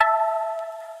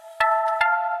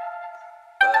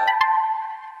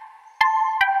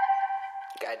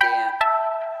Goddamn.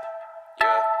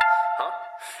 Yeah. Huh?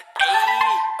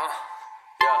 Ayy.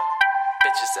 Yeah.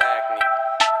 Bitches acne.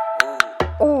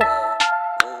 Ooh.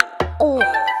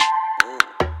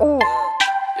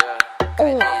 Yeah.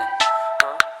 Goddamn.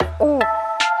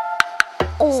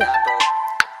 Sampo.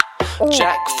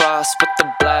 Jack Frost with the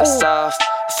blast off.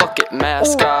 Fuck it,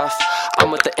 mask off. I'm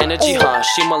with the energy, huh?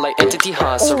 She more like entity,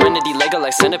 huh? Serenity, Lego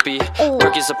like centipede.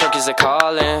 Perkies are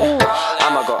calling.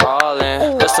 I'ma go all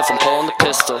in. Listen from pulling the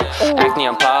pistol. Acne,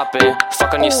 I'm popping.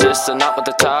 Fuck on your sister, not with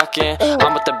the talking.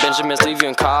 I'm with the Benjamins, leave you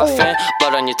in coffin.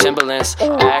 Blood on your Timberlands.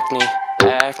 Acne.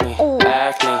 Yeah.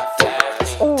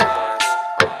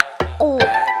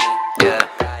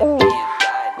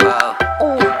 Wow.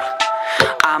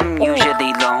 I'm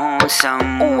usually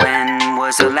lonesome. When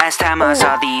was the last time I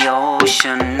saw the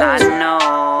ocean? I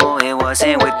know it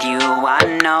wasn't with you.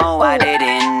 I know I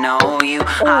didn't know you.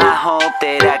 I hope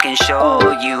that I can show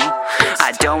you.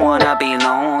 I don't wanna be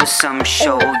lonesome.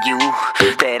 Show you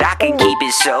that I can keep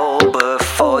it sober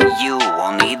for you.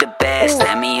 Only the best.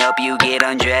 Let me help you get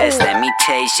undressed. Let me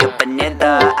taste your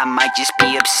vanilla. I might just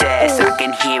be obsessed. I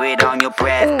can hear it on your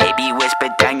breath. Baby, whisper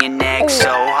down your neck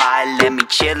so high. Let me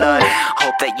chill her.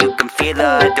 Hope that you can feel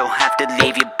her. Don't have to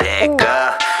leave you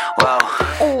beggar. Well,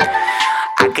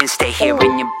 I can stay here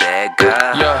in your beggar.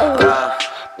 Yeah.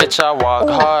 Bitch, I walk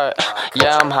hard.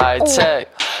 Yeah, I'm high tech.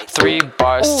 3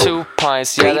 bars, 2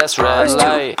 pints. Yeah, that's red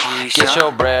light. Get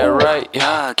your bread right.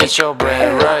 Yeah, get your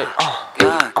bread right.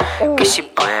 Get your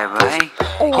bread right.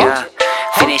 Yeah.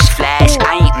 Finish flash.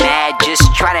 I ain't mad. Just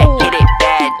try to hit it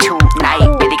bad tonight.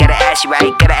 Really gotta ask you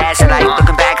right. Gotta ask it like.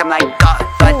 Looking back, I'm like,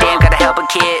 goddamn, gotta help a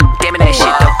kid. Damn it, that shit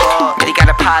don't go. Really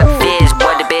gotta pop fizz.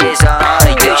 What the biz?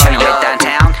 You tryna get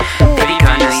downtown? Baby, you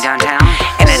know you downtown.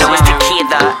 And I know it's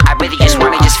tequila. I really just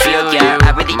wanna feel ya.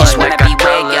 I really just wanna be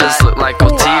with ya. Look like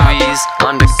OTVs.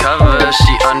 Undercover,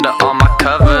 she under all my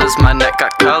covers. My neck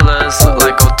got colors, look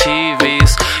like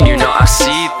OTVs. You know I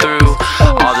see through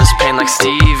all this pain like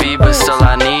Stevie, but still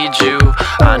I need you.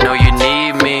 I know you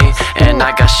need me, and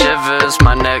I got shivers.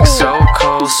 My neck's so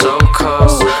cold, so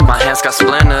cold. My hands got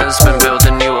splinters, been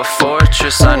building you a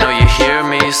fortress. I know you